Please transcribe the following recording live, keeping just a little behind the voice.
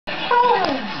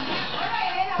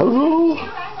Hello?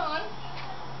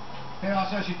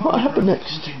 What happened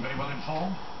next?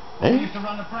 Eh?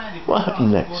 What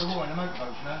happened next?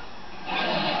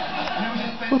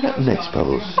 What happened next,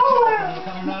 Bubbles?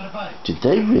 Did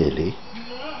they really?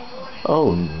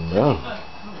 Oh no.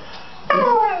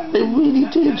 They really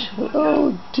did.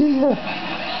 Oh dear.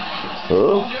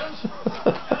 Oh.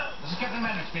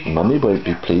 Mummy won't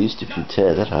be pleased if you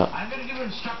tear that up.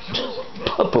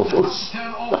 Bubbles.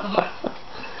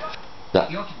 That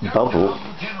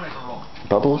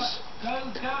Bubbles?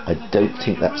 I don't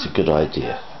think that's a good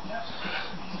idea.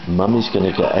 Mummy's going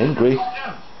to get angry.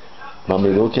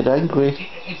 Mummy will get angry.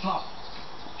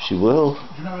 She will.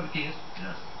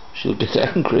 She'll get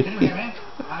angry.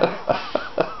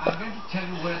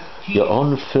 You're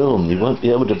on film. You won't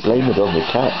be able to blame it on the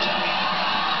cat.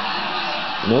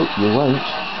 No, you won't.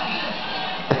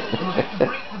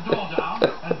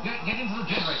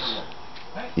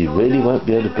 You really won't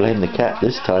be able to blame the cat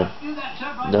this time.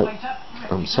 No,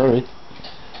 I'm sorry.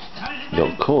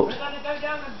 You're caught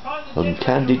on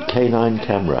candid canine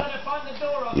camera.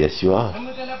 Yes, you are.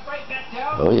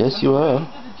 Oh, yes, you are.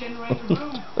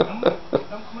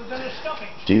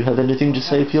 Do you have anything to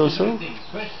say for yourself?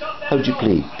 How do you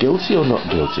plead? Guilty or not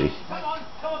guilty?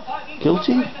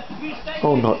 Guilty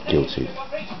or not guilty?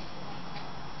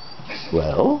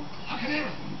 Well?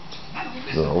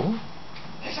 No?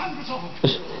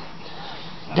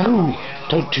 No,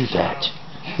 don't do that.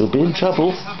 You'll be in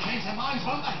trouble.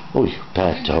 Oh, you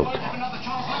bad dog.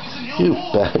 You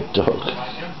bad dog.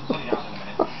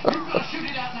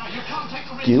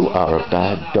 You are a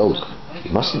bad dog.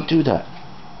 You mustn't do that.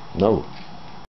 No.